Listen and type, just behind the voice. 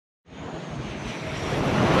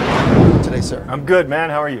sir? I'm good, man.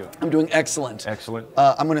 How are you? I'm doing excellent. Excellent.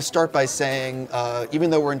 I'm going to start by saying, even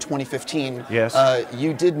though we're in 2015, yes,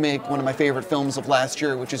 you did make one of my favorite films of last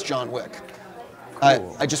year, which is John Wick.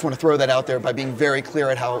 Cool. I just want to throw that out there by being very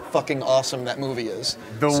clear at how fucking awesome that movie is.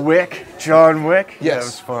 Wick, John Wick? Yes. That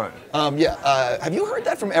was fun. Have you heard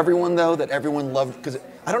that from everyone, though, that everyone loved? Because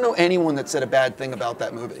I don't know anyone that said a bad thing about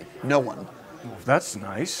that movie. No one. That's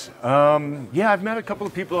nice. Yeah, I've met a couple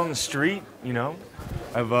of people on the street, you know.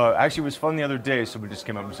 I've actually, it was fun the other day, somebody just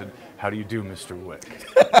came up and said, "How do you do, Mr. Wick?"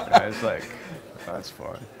 And I was like, that's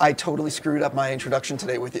fun. I totally screwed up my introduction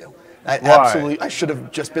today with you. Why? I should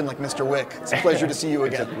have just been like Mr. Wick. It's a pleasure to see you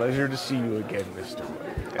again. It's a pleasure to see you again, Mr.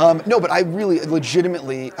 Wick. No, but I really,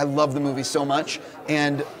 legitimately, I love the movie so much,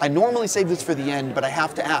 and I normally save this for the end, but I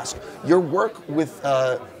have to ask, your work with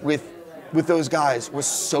those guys was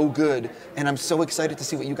so good, and I'm so excited to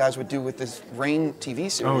see what you guys would do with this Rain TV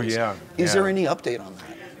series. Oh yeah. Is there any update on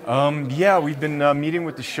that? Yeah, we've been meeting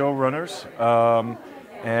with the showrunners.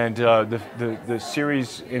 And the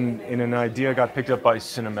series, in an idea, got picked up by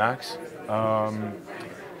Cinemax.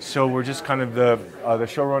 So we're just kind of the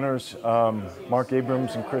showrunners, Mark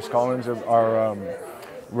Abrams and Chris Collins are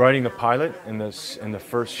writing the pilot in the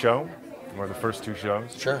first show, or the first two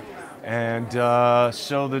shows. Sure. And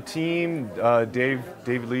so the team,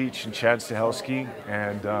 David Leitch and Chad Stahelski,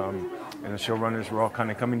 and the showrunners were all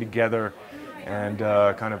kind of coming together and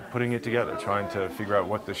kind of putting it together, trying to figure out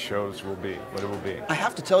what the shows will be, what it will be. I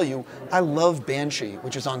have to tell you, I love Banshee,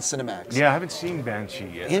 which is on Cinemax. Yeah, I haven't seen Banshee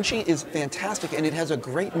yet. Banshee is fantastic, and it has a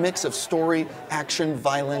great mix of story, action,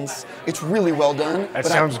 violence. It's really well done. That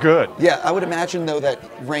sounds good. Yeah, I would imagine, though, that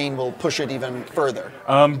Rain will push it even further.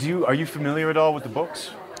 Are you familiar at all with the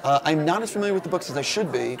books? I'm not as familiar with the books as I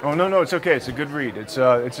should be. Oh, no, it's okay. It's a good read. It's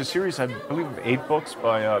a series, I believe, of 8 books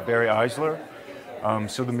by Barry Eisler.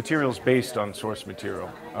 So the material is based on source material,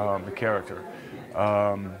 the character.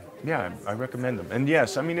 Yeah, I recommend them. And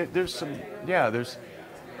yes, I mean, there's a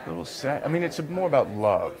little sex. I mean, it's more about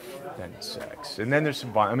love than sex. And then there's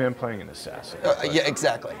some violence. I mean, I'm playing an assassin. Yeah,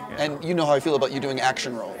 exactly. Yeah. And you know how I feel about you doing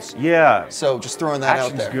action roles. Yeah. So just throwing that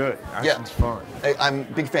out there. Action's good. Action's fun. I'm a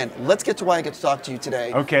big fan. Let's get to why I get to talk to you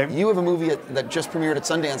today. Okay. You have a movie that just premiered at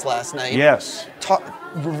Sundance last night. Yes.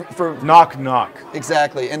 For Knock Knock.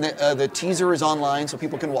 Exactly. And the teaser is online so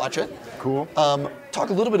people can watch it. Cool. Talk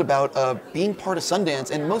a little bit about being part of Sundance,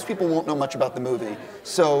 and most people won't know much about the movie.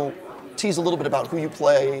 So tease a little bit about who you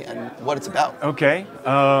play and what it's about. Okay.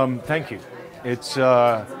 Thank you. It's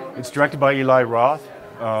directed by Eli Roth.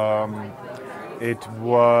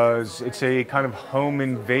 It's a kind of home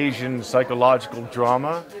invasion psychological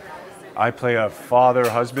drama. I play a father,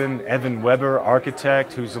 husband, Evan Weber,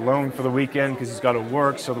 architect, who's alone for the weekend because he's got to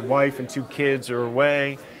work, so the wife and 2 kids are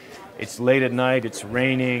away. It's late at night, it's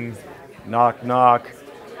raining, knock, knock.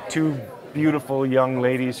 2 beautiful young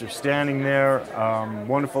ladies are standing there,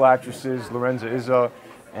 wonderful actresses, Lorenza, Izzo,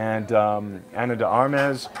 and Ana de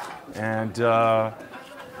Armas, and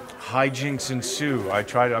hijinks ensue.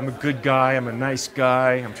 I'm a good guy, I'm a nice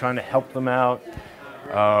guy, I'm trying to help them out,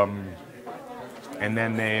 and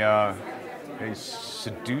then they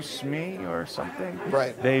seduce me or something.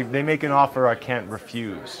 Right. They make an offer I can't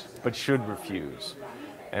refuse, but should refuse,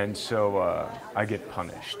 and so I get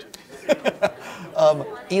punished.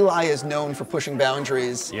 Eli is known for pushing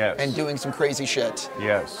boundaries and doing some crazy shit.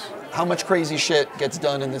 Yes. How much crazy shit gets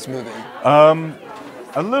done in this movie?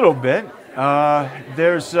 A little bit.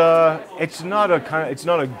 It's not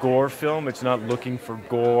a gore film. It's not looking for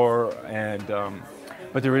gore, and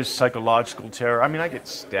but there is psychological terror. I mean, I get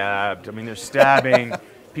stabbed. I mean, there's stabbing,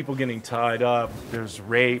 people getting tied up. There's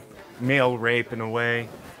rape, male rape in a way.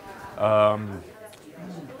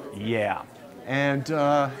 Yeah, and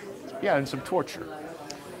some torture.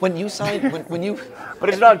 When you signed, when you, but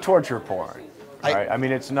it's not torture porn, right? I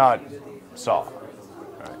mean, it's not Saw.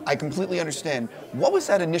 Right? I completely understand. What was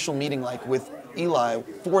that initial meeting like with Eli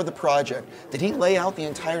for the project? Did he lay out the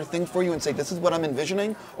entire thing for you and say, "This is what I'm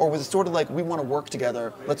envisioning," or was it sort of like, "We want to work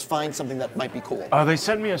together. Let's find something that might be cool"? They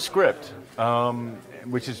sent me a script,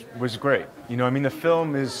 which was great. You know, I mean, the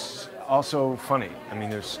film is also funny. I mean,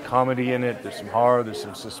 there's comedy in it. There's some horror. There's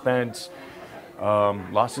some suspense.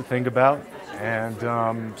 Lots to think about, and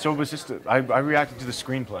so it was just I reacted to the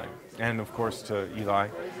screenplay and of course to Eli,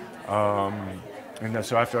 and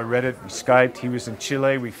so after I read it, we Skyped. He was in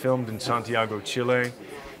Chile. We filmed in Santiago, Chile.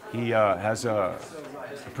 He has a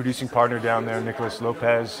producing partner down there, Nicholas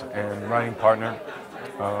Lopez, and writing partner,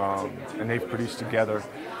 and they've produced together.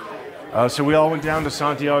 So we all went down to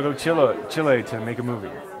Santiago, Chile to make a movie.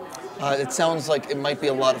 It sounds like it might be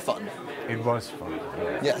a lot of fun. It was fun.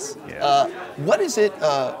 Yeah. Yes. Yeah. What is it?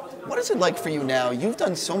 What is it like for you now? You've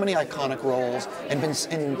done so many iconic roles and been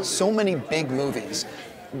in so many big movies.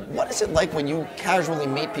 What is it like when you casually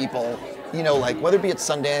meet people, you know, like whether it be at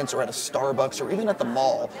Sundance or at a Starbucks or even at the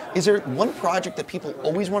mall? Is there one project that people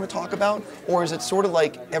always want to talk about, or is it sort of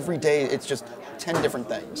like every day it's just 10 different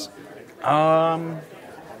things?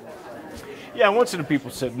 Yeah, once in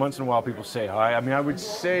a while people say hi. I mean, I would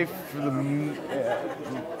say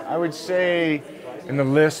in the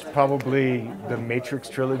list probably the Matrix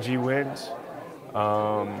trilogy wins.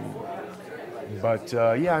 Yeah,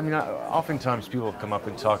 I mean, oftentimes people come up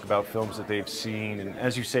and talk about films that they've seen, and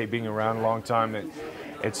as you say, being around a long time,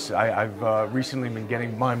 I've recently been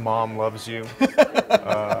getting My Mom Loves You.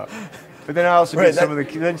 But then I also get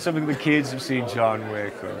some of the kids have seen John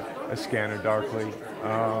Wick or A Scanner Darkly.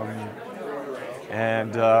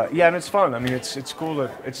 And it's fun. I mean, it's cool.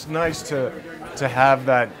 It's nice to have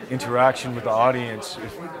that interaction with the audience,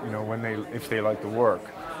 if they like the work.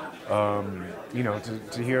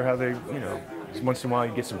 To hear how they, once in a while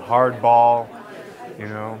you get some Hardball.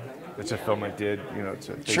 It's a film I did. It's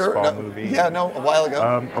a baseball movie. Yeah, a while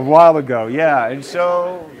ago. A while ago, yeah. And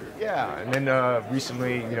so, yeah. And then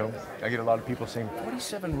recently, I get a lot of people saying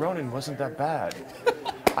 47 Ronin wasn't that bad.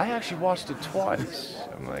 I actually watched it twice.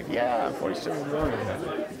 I'm like, yeah, 47 Ronin.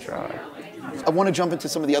 Try. I want to jump into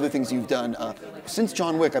some of the other things you've done. Since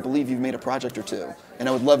John Wick, I believe you've made a project or two, and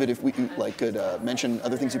I would love it if we could mention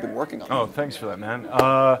other things you've been working on. Oh, thanks for that, man.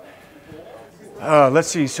 Let's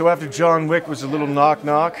see. So after John Wick was a little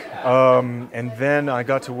knock-knock, and then I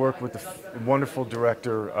got to work with the wonderful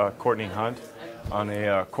director Courtney Hunt on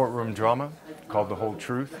a courtroom drama called The Whole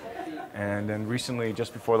Truth. And then recently,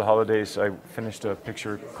 just before the holidays, I finished a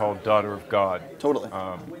picture called Daughter of God. Totally.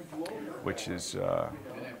 Which is,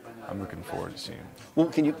 I'm looking forward to seeing. Well,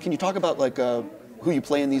 can you talk about who you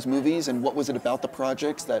play in these movies and what was it about the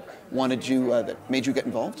projects that that made you get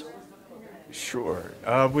involved? Sure.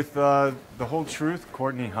 With The Whole Truth,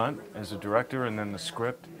 Courtney Hunt as a director, and then the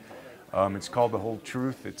script. It's called The Whole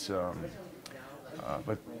Truth. It's,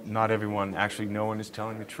 but not everyone, actually no one is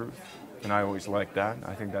telling the truth. And I always like that.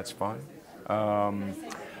 I think that's fun.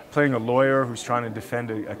 Playing a lawyer who's trying to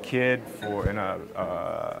defend a kid in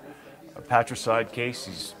a patricide case.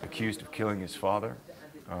 He's accused of killing his father.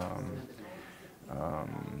 But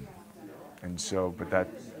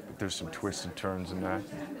there's some twists and turns in that.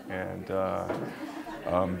 And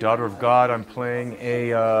Daughter of God, I'm playing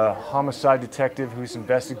a homicide detective who's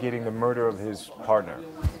investigating the murder of his partner.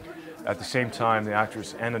 At the same time, the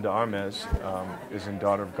actress Ana de Armas is in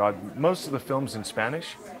Daughter of God. Most of the film's in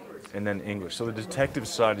Spanish and then English. So the detective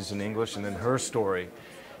side is in English, and then her story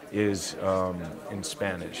is in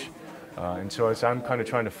Spanish. And so as I'm kind of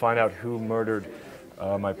trying to find out who murdered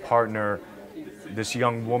my partner, this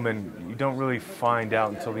young woman, you don't really find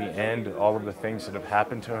out until the end all of the things that have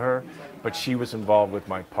happened to her, but she was involved with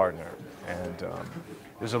my partner. And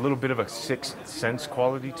there's a little bit of a Sixth Sense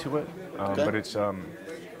quality to it, but it's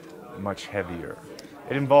much heavier.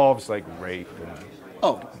 It involves like rape and...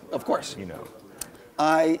 Oh, of course. You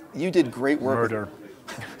did great work. Murder.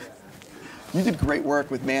 You did great work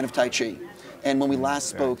with Man of Tai Chi. And when we last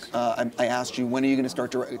spoke, I asked you, when are you going to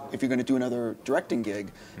start, if you're going to do another directing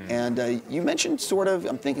gig? And you mentioned sort of,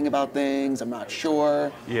 I'm thinking about things, I'm not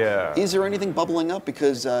sure. Yeah. Is there anything bubbling up?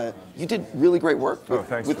 Because you did really great work with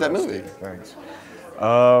that movie. Steve. Thanks.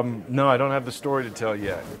 No, I don't have the story to tell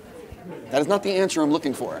yet. That is not the answer I'm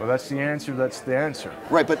looking for. Well, that's the answer.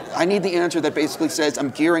 Right, but I need the answer that basically says I'm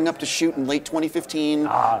gearing up to shoot in late 2015.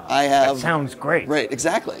 That sounds great. Right,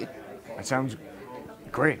 exactly. That sounds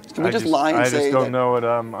great. Can we just lie and say I just don't know what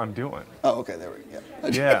I'm doing. Oh, okay, there we go.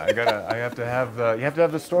 Yeah, you have to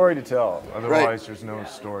have the story to tell. Otherwise, there's no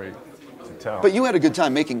story to tell. But you had a good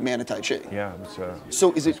time making Man of Tai Chi. Yeah, it was,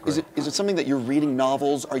 so is it something that you're reading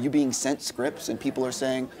novels? Are you being sent scripts and people are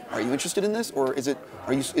saying, "Are you interested in this?" Or is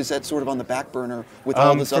that sort of on the back burner with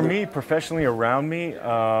all this other? For me, professionally around me,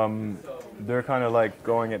 they're kind of like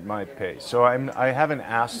going at my pace. So I haven't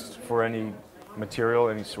asked for any material,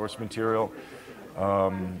 any source material.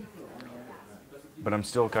 But I'm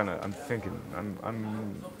still I'm thinking,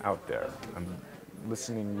 I'm out there. I'm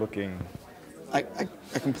listening, looking. I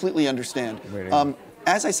completely understand. Waiting.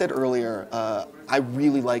 As I said earlier, I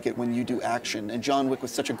really like it when you do action, and John Wick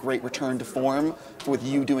was such a great return to form with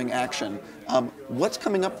you doing action. What's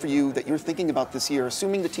coming up for you that you're thinking about this year?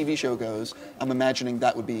 Assuming the TV show goes, I'm imagining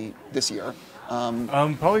that would be this year.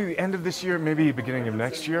 Probably the end of this year, maybe beginning of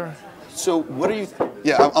next year. So what are you?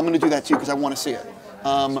 Yeah, I'm going to do that too because I want to see it.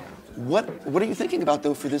 What are you thinking about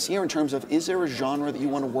though for this year in terms of, is there a genre that you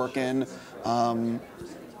want to work in? Is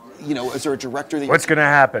there a director that? What's going to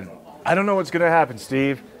happen? I don't know what's going to happen,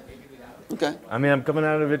 Steve. Okay. I mean, I'm coming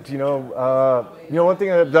out of it, one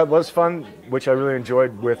thing that was fun, which I really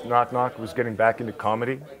enjoyed with Knock Knock, was getting back into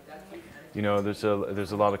comedy. You know, there's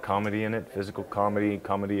a lot of comedy in it, physical comedy,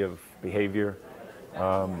 comedy of behavior,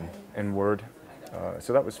 and word.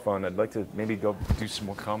 So that was fun. I'd like to maybe go do some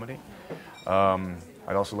more comedy.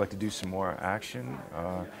 I'd also like to do some more action.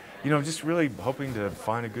 Just really hoping to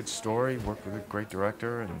find a good story, work with a great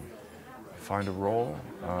director, and find a role.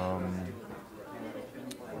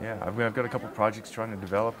 Yeah, I've got a couple projects trying to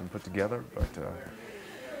develop and put together, but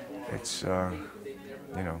it's, that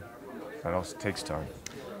also takes time.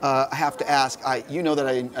 I have to ask, you know that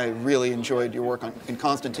I really enjoyed your work in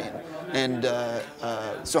Constantine, and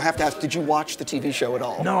so I have to ask, did you watch the TV show at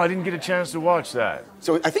all? No, I didn't get a chance to watch that.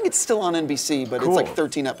 So I think it's still on NBC, but Cool. It's like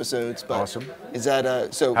 13 episodes. But Awesome. Is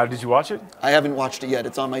that, so... How did you watch it? I haven't watched it yet.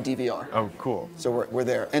 It's on my DVR. Oh, cool. So we're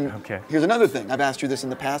there. And Okay. here's another thing. I've asked you this in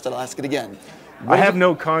the past. I'll ask it again. I have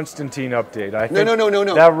no Constantine update. I think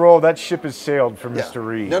No. that ship has sailed for Yeah. Mr.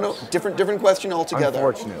 Reeves. No, different question altogether.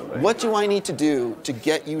 Unfortunately. What do I need to do to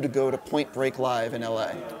get you to go to Point Break Live in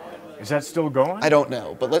LA? Is that still going? I don't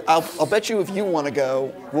know, but I'll bet you if you want to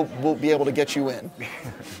go, we'll be able to get you in.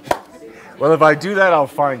 Well, if I do that, I'll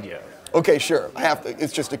find you. Okay, sure. I have to.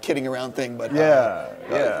 It's just a kidding around thing, but Yeah.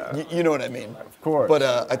 you know what I mean. Of course. But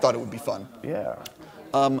I thought it would be fun. Yeah.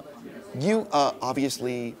 You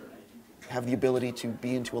obviously have the ability to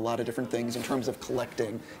be into a lot of different things in terms of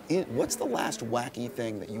collecting. What's the last wacky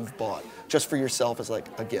thing that you've bought just for yourself as like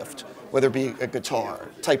a gift? Whether it be a guitar,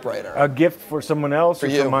 typewriter. A gift for someone else For or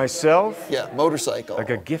you. for myself? Yeah, motorcycle. Like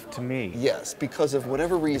a gift to me? Yes, because of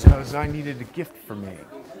whatever reason. Because I needed a gift for me.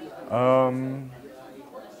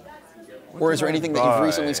 Or is there anything that you've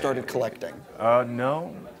recently started collecting?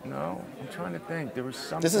 No. I'm trying to think. There was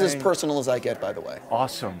something. This is as personal as I get, by the way.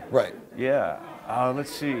 Awesome. Right. Yeah.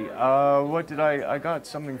 Let's see. What did I got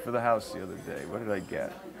something for the house the other day. What did I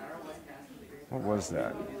get? What was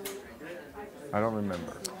that? I don't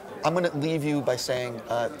remember. I'm going to leave you by saying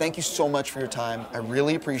thank you so much for your time. I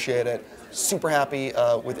really appreciate it. Super happy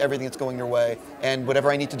with everything that's going your way. And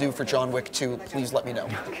whatever I need to do for John Wick 2, please let me know.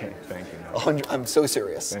 Okay, thank you. I'm so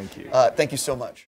serious. Thank you. Thank you so much.